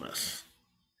Xmas.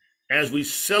 As we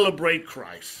celebrate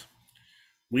Christ,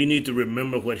 we need to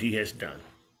remember what he has done.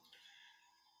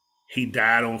 He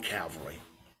died on Calvary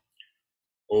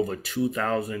over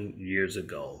 2,000 years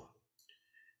ago.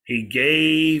 He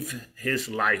gave his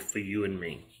life for you and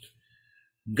me.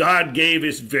 God gave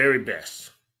his very best,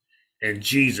 and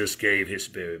Jesus gave his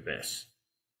very best.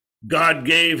 God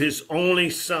gave his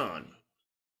only son,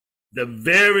 the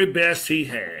very best he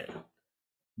had.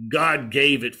 God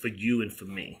gave it for you and for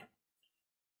me.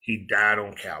 He died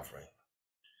on Calvary.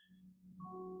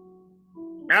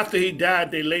 After he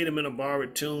died, they laid him in a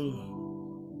borrowed tomb.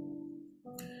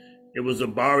 It was a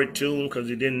borrowed tomb because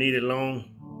he didn't need it long.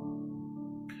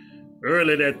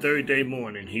 Early that third day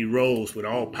morning, he rose with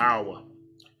all power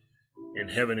in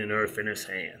heaven and earth in his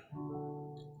hand.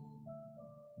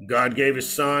 God gave his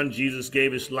son. Jesus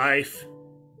gave his life.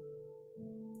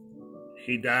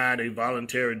 He died a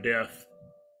voluntary death.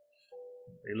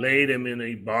 They laid him in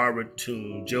a borrowed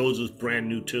tomb, Joseph's brand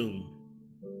new tomb.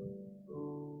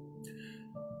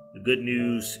 The good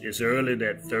news is early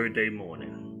that third day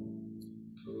morning,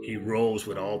 he rose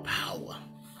with all power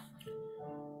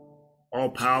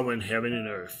in heaven and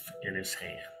earth in his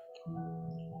hand.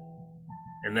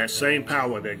 And that same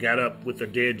power that got up with the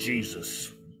dead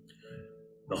Jesus,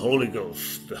 the Holy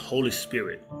Ghost, the Holy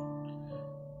Spirit,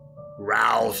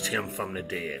 roused him from the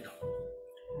dead.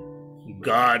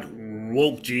 God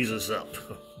woke Jesus up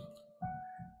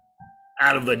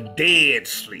out of a dead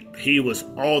sleep. He was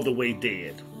all the way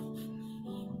dead.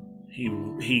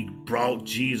 He brought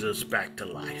Jesus back to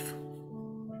life.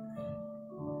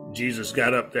 Jesus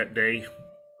got up that day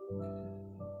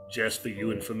just for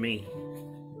you and for me.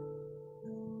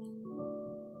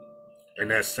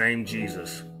 And that same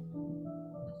Jesus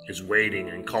is waiting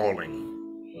and calling.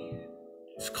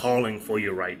 He's calling for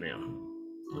you right now.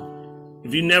 If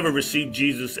If you never received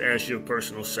Jesus as your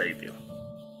personal Savior,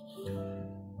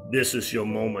 this is your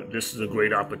moment. This is a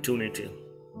great opportunity.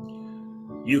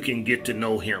 You can get to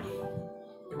know him.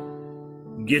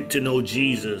 Get to know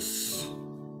Jesus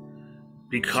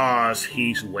because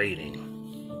he's waiting.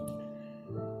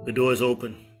 The door is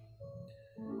open.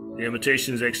 The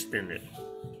invitation is extended.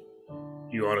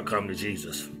 You ought to come to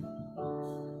Jesus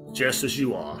just as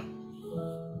you are.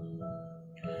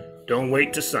 Don't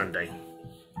wait till Sunday.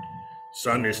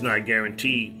 Sunday's not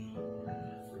guaranteed.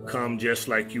 Come just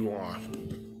like you are.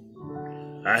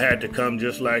 I had to come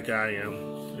just like I am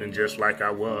and just like I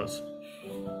was.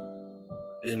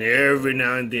 And every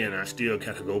now and then I still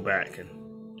got to go back and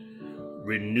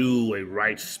renew a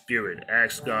right spirit.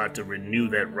 Ask God to renew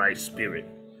that right spirit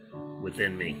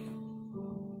within me.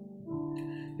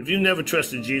 If you've never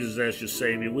trusted Jesus as your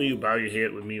Savior, will you bow your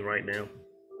head with me right now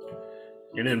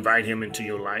and invite him into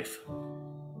your life?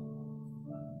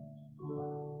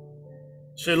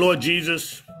 Say, Lord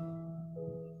Jesus,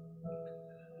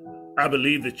 I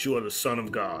believe that you are the Son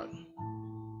of God.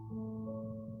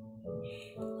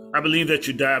 I believe that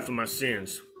you died for my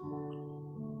sins.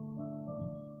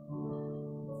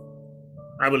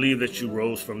 I believe that you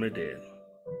rose from the dead.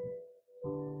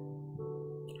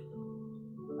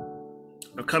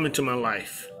 Now come into my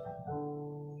life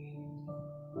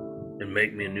and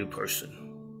make me a new person.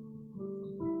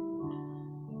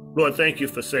 Lord, thank you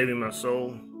for saving my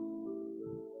soul.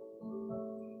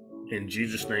 In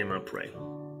Jesus' name I pray.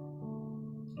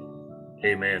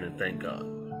 Amen and thank God.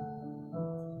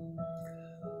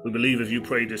 We believe if you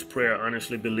prayed this prayer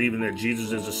honestly, believing that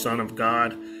Jesus is the Son of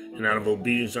God, and out of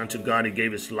obedience unto God, he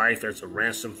gave his life as a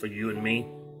ransom for you and me.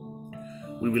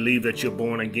 We believe that you're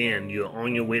born again. You're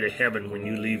on your way to heaven when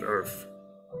you leave earth.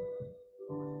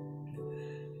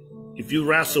 If you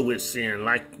wrestle with sin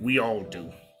like we all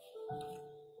do,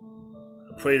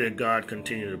 I pray that God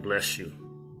continue to bless you.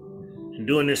 And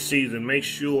during this season, make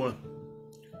sure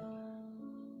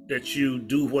that you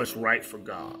do what's right for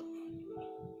God.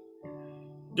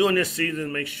 During this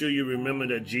season, make sure you remember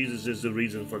that Jesus is the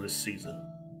reason for this season.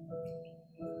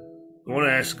 I want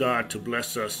to ask God to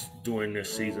bless us during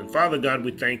this season. Father God,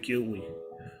 we thank you.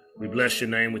 We bless your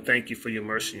name. We thank you for your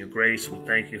mercy and your grace. We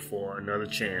thank you for another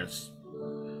chance.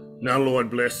 Now, Lord,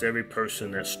 bless every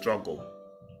person that struggle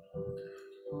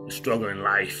in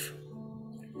life,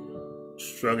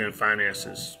 struggle in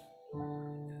finances,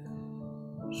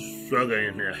 struggle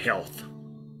in their health.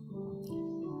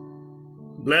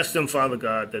 Bless them, Father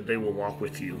God, that they will walk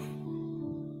with you.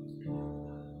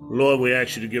 Lord, we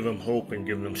ask you to give them hope and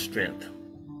give them strength.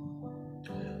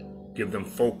 Give them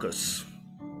focus.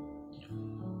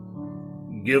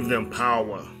 Give them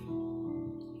power.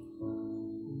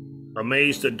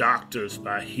 Amaze the doctors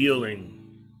by healing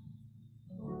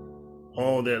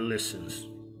all that listens.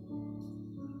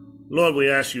 Lord, we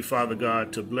ask you, Father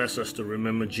God, to bless us to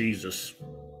remember Jesus,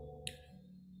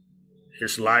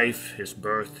 his life, his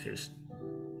birth, his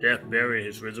death, burial,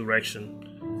 his resurrection.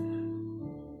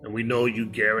 And we know you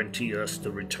guarantee us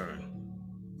the return.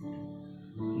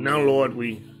 Now, Lord,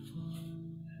 we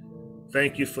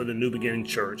thank you for the New Beginning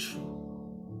Church.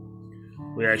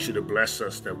 We ask you to bless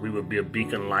us that we would be a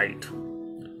beacon light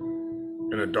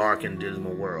in a dark and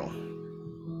dismal world.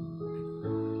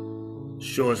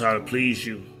 Show us how to please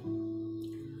you.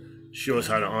 Show us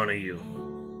how to honor you.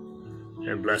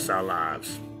 And bless our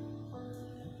lives.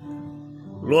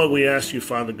 Lord, we ask you,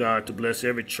 Father God, to bless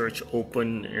every church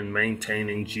open and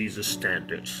maintaining Jesus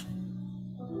standards.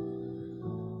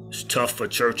 It's tough for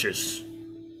churches.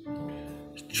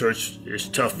 It's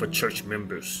tough for church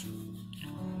members.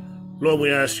 Lord,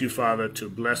 we ask you, Father, to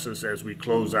bless us as we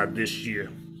close out this year,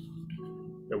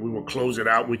 that we will close it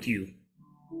out with you.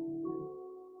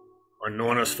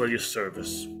 Anoint us for your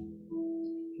service.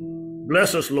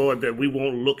 Bless us, Lord, that we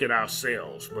won't look at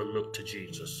ourselves, but look to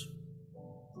Jesus.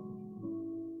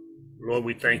 Lord,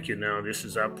 we thank you now. This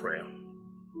is our prayer.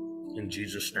 In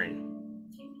Jesus' name,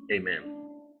 amen.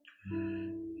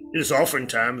 It is offering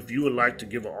time. If you would like to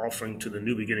give an offering to the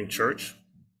New Beginning Church,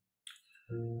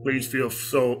 please feel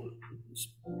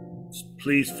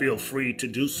free to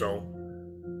do so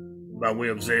by way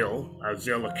of Zelle. Our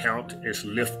Zelle account is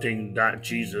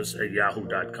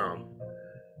Lifting.Jesus@yahoo.com.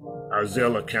 Our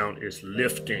Zelle account is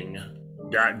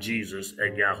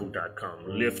Lifting.Jesus@yahoo.com.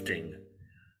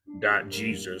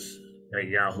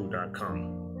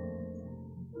 Lifting.Jesus@yahoo.com.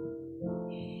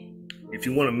 If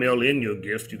you want to mail in your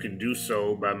gift, you can do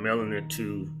so by mailing it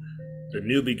to the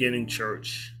New Beginning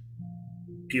Church,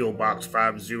 P.O. Box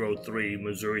 503,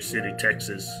 Missouri City,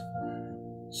 Texas,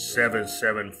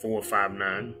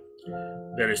 77459.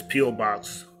 That is P.O.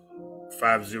 Box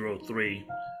 503,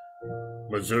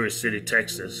 Missouri City,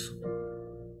 Texas,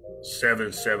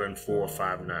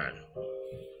 77459.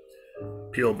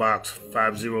 P.O. Box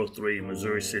 503,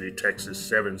 Missouri City, Texas,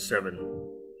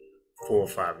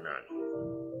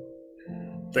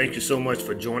 77459. Thank you so much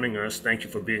for joining us. Thank you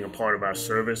for being a part of our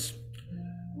service.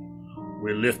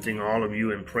 We're lifting all of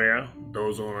you in prayer.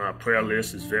 Those on our prayer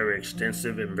list is very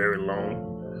extensive and very long.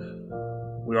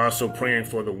 We're also praying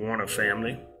for the Warner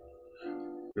family.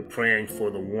 We're praying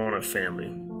for the Warner family,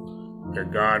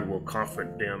 that God will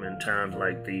comfort them in times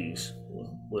like these.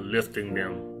 We're lifting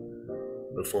them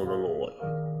before the Lord.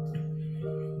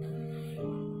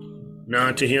 Now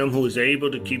unto him who is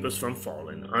able to keep us from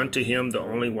falling, unto him the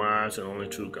only wise and only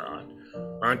true God,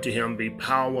 unto him be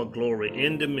power, glory,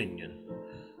 and dominion.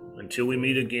 Until we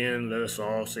meet again, let us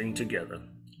all sing together.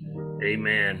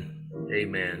 Amen,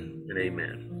 amen, and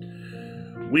amen.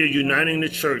 We are uniting the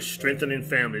church, strengthening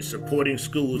families, supporting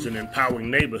schools, and empowering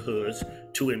neighborhoods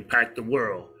to impact the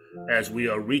world as we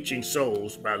are reaching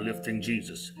souls by lifting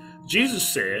Jesus. Jesus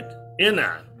said, "And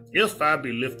I, if I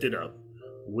be lifted up,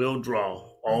 will draw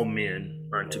all men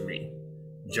unto me."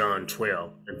 John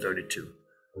 12:32.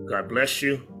 God bless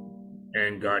you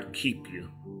and God keep you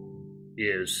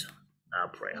is our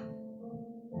prayer.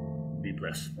 Be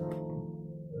blessed.